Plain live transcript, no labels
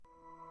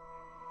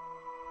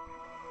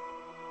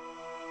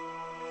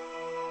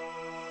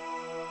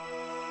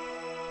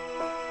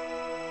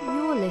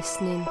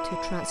listening to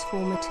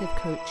Transformative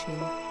Coaching.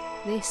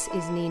 This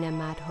is Nina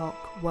Madhock.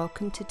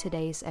 Welcome to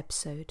today's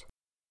episode.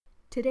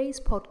 Today's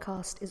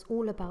podcast is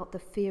all about the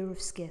fear of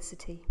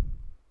scarcity.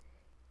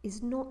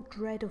 Is not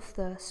dread of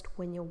thirst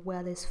when your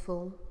well is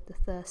full, the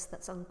thirst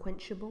that's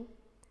unquenchable?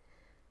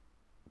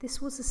 This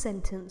was a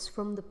sentence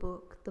from the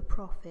book The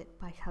Prophet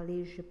by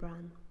Khalil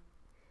Gibran.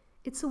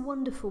 It's a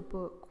wonderful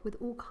book with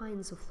all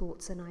kinds of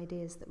thoughts and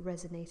ideas that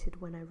resonated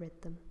when I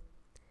read them.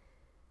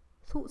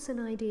 Thoughts and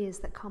ideas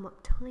that come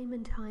up time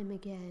and time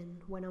again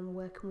when I'm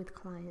working with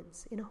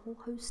clients in a whole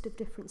host of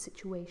different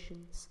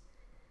situations.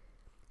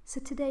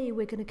 So today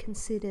we're going to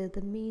consider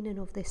the meaning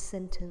of this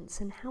sentence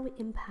and how it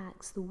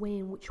impacts the way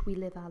in which we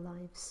live our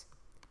lives.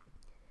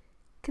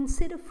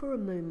 Consider for a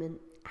moment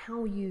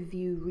how you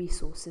view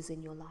resources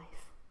in your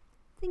life.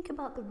 Think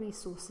about the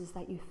resources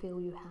that you feel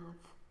you have.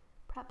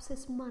 Perhaps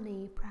it's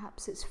money,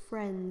 perhaps it's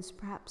friends,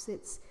 perhaps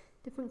it's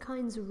different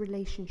kinds of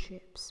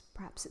relationships,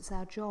 perhaps it's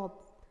our job.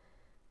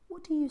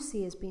 What do you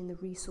see as being the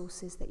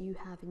resources that you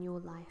have in your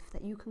life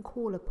that you can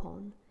call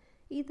upon,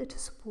 either to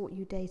support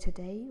you day to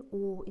day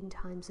or in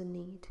times of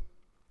need?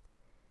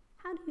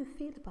 How do you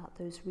feel about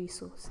those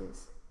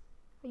resources?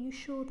 Are you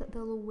sure that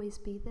they'll always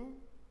be there?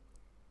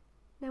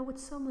 Now, with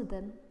some of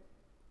them,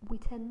 we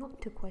tend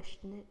not to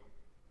question it.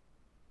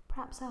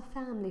 Perhaps our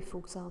family, for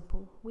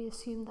example, we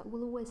assume that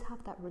we'll always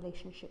have that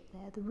relationship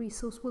there, the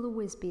resource will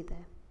always be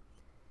there.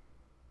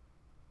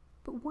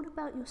 But what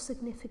about your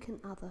significant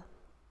other?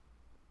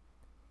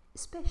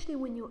 Especially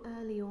when you're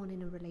early on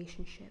in a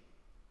relationship.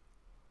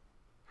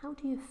 How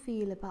do you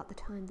feel about the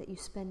time that you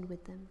spend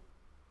with them?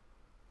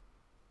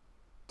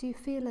 Do you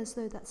feel as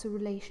though that's a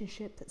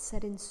relationship that's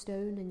set in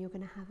stone and you're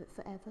going to have it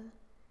forever?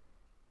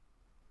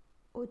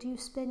 Or do you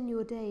spend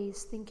your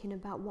days thinking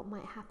about what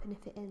might happen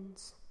if it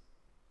ends?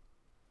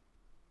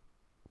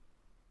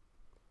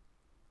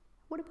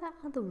 What about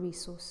other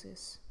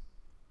resources,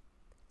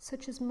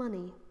 such as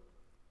money?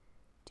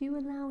 Do you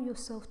allow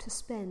yourself to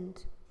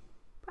spend?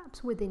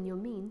 Perhaps within your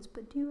means,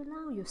 but do you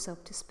allow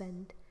yourself to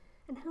spend?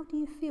 And how do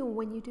you feel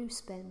when you do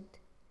spend?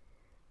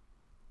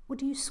 Or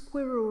do you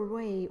squirrel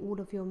away all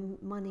of your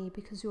money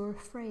because you're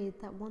afraid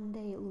that one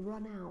day it will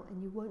run out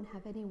and you won't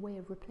have any way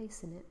of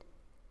replacing it?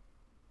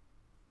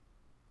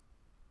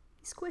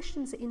 These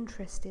questions are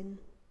interesting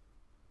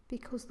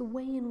because the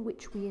way in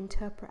which we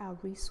interpret our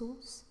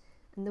resource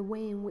and the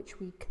way in which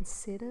we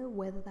consider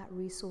whether that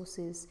resource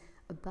is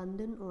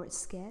abundant or it's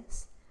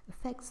scarce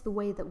affects the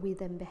way that we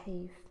then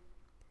behave.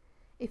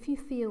 If you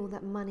feel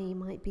that money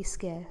might be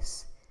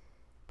scarce,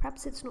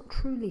 perhaps it's not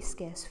truly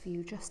scarce for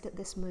you just at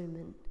this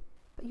moment,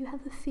 but you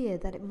have a fear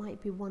that it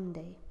might be one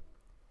day.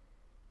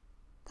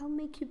 That'll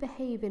make you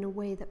behave in a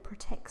way that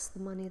protects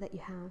the money that you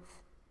have.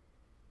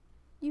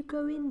 You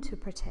go into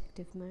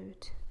protective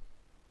mode.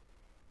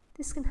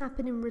 This can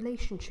happen in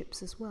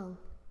relationships as well.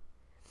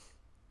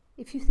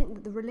 If you think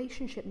that the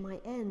relationship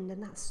might end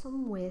and that's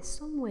somewhere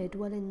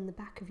dwelling in the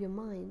back of your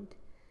mind,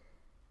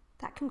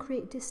 that can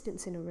create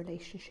distance in a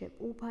relationship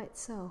all by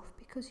itself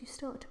because you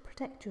start to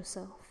protect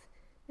yourself.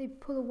 Maybe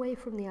pull away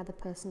from the other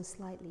person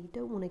slightly. You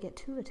don't want to get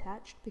too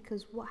attached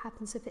because what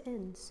happens if it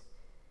ends?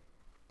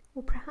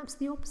 Or perhaps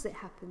the opposite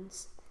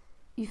happens.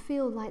 You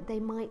feel like they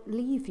might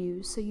leave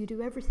you, so you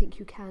do everything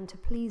you can to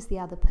please the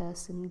other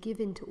person, give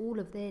in to all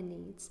of their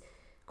needs,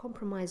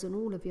 compromise on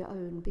all of your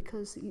own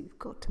because you've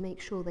got to make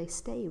sure they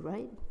stay,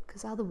 right?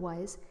 Because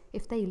otherwise,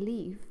 if they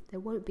leave, there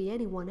won't be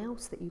anyone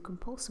else that you can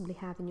possibly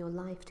have in your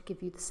life to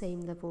give you the same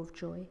level of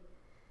joy.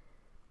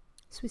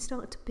 So we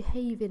start to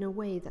behave in a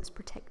way that's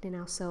protecting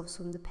ourselves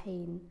from the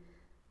pain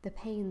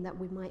that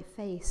we might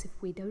face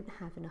if we don't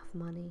have enough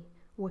money,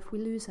 or if we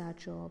lose our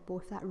job,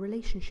 or if that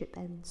relationship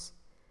ends.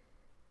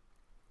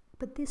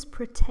 But this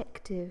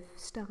protective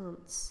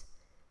stance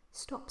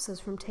stops us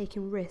from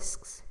taking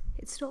risks.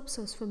 It stops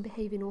us from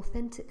behaving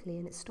authentically,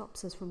 and it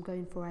stops us from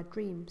going for our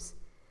dreams.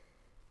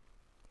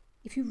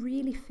 If you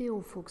really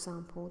feel, for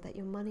example, that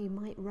your money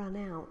might run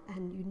out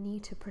and you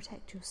need to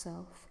protect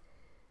yourself,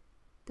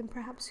 then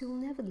perhaps you'll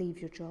never leave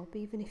your job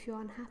even if you're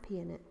unhappy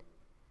in it.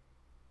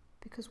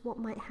 Because what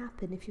might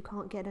happen if you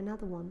can't get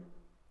another one?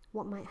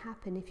 What might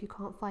happen if you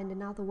can't find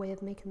another way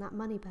of making that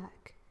money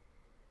back?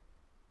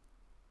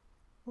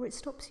 Or it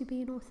stops you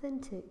being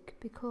authentic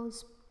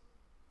because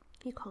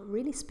you can't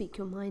really speak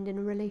your mind in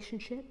a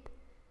relationship.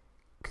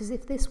 Because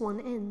if this one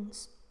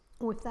ends,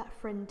 or if that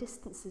friend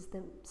distances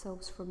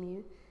themselves from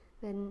you,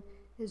 then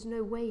there's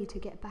no way to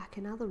get back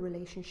another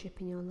relationship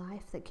in your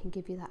life that can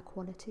give you that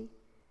quality.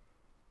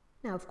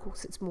 Now, of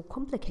course, it's more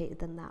complicated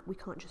than that. We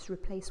can't just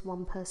replace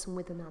one person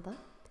with another.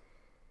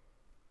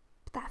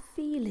 But that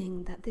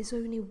feeling that there's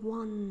only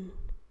one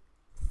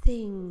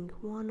thing,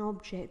 one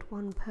object,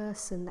 one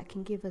person that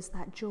can give us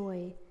that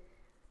joy,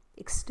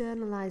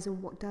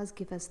 externalizing what does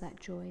give us that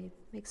joy,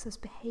 makes us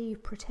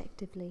behave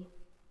protectively.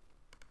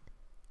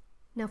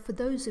 Now, for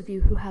those of you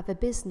who have a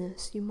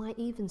business, you might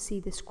even see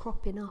this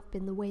cropping up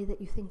in the way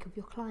that you think of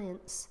your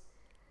clients.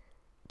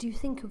 Do you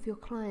think of your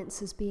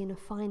clients as being a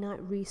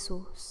finite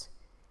resource?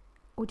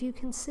 Or do you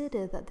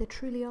consider that there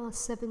truly are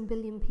 7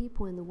 billion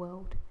people in the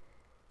world?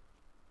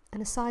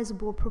 And a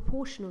sizable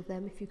proportion of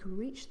them, if you can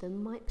reach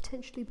them, might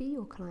potentially be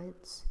your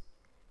clients.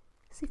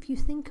 Because if you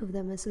think of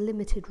them as a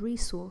limited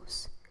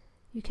resource,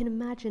 you can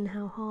imagine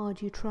how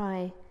hard you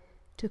try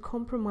to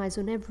compromise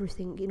on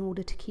everything in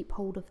order to keep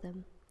hold of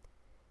them.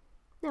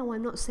 Now,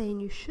 I'm not saying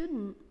you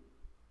shouldn't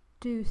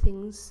do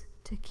things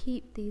to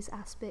keep these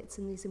aspects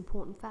and these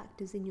important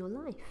factors in your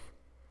life.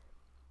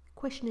 The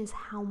question is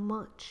how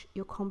much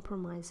you're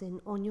compromising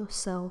on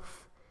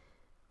yourself,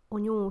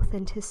 on your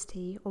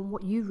authenticity, on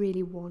what you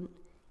really want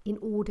in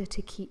order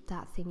to keep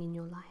that thing in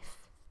your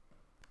life.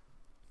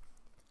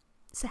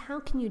 So how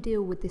can you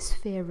deal with this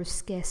fear of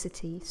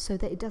scarcity so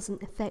that it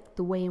doesn't affect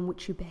the way in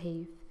which you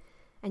behave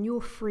and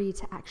you're free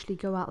to actually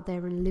go out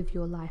there and live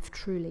your life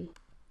truly?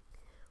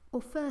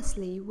 Well,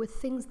 firstly, with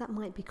things that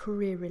might be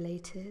career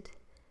related,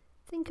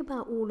 think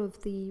about all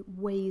of the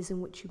ways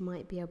in which you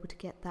might be able to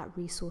get that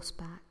resource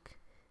back.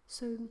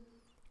 So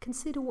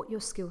consider what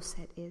your skill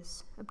set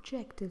is,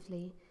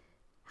 objectively.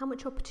 How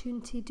much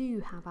opportunity do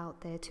you have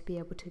out there to be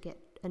able to get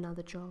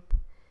another job?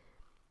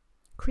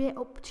 Create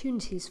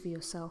opportunities for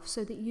yourself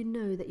so that you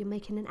know that you're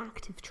making an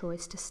active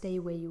choice to stay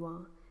where you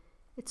are.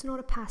 It's not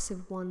a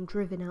passive one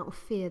driven out of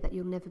fear that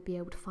you'll never be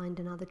able to find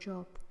another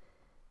job.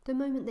 The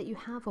moment that you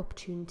have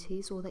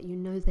opportunities or that you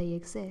know they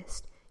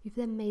exist, you've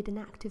then made an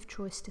active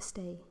choice to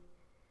stay.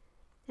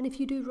 And if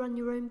you do run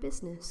your own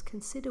business,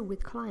 consider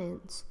with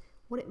clients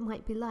what it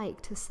might be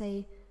like to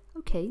say,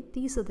 okay,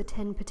 these are the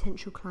 10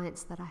 potential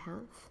clients that I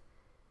have,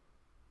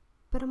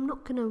 but I'm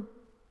not going to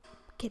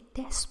get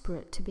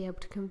desperate to be able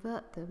to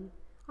convert them.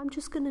 I'm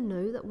just going to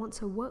know that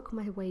once I work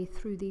my way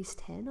through these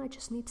 10, I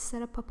just need to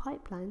set up a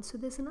pipeline so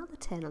there's another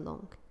 10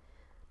 along.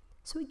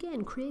 So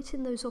again,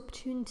 creating those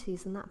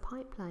opportunities in that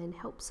pipeline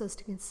helps us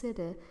to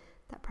consider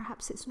that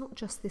perhaps it's not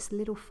just this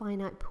little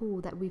finite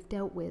pool that we've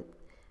dealt with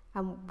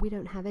and we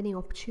don't have any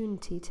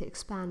opportunity to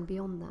expand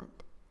beyond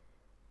that.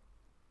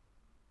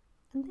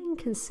 And then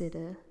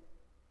consider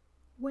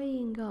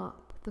weighing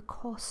up the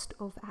cost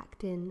of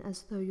acting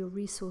as though your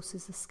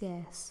resources are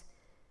scarce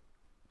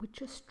with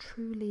just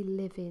truly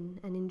living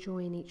and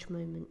enjoying each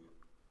moment.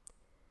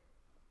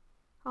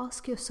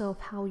 Ask yourself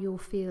how you'll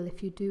feel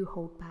if you do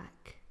hold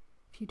back.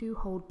 If you do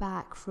hold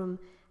back from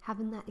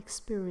having that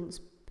experience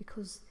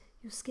because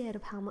you're scared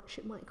of how much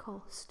it might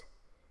cost.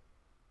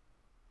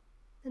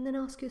 And then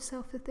ask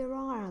yourself if there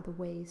are other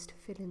ways to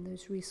fill in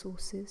those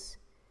resources.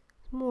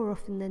 More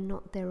often than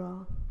not, there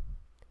are.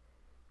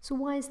 So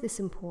why is this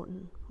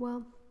important?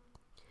 Well,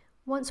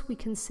 once we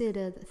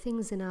consider that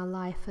things in our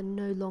life are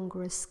no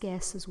longer as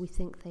scarce as we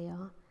think they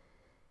are,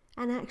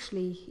 and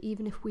actually,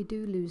 even if we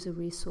do lose a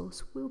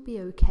resource, we'll be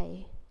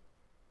okay,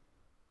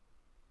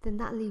 then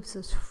that leaves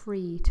us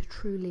free to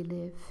truly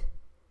live.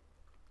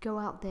 Go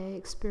out there,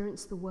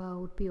 experience the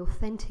world, be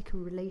authentic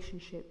in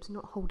relationships,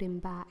 not holding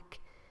back,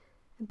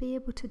 and be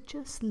able to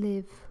just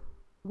live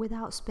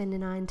without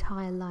spending our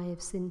entire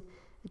lives in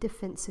a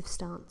defensive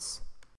stance.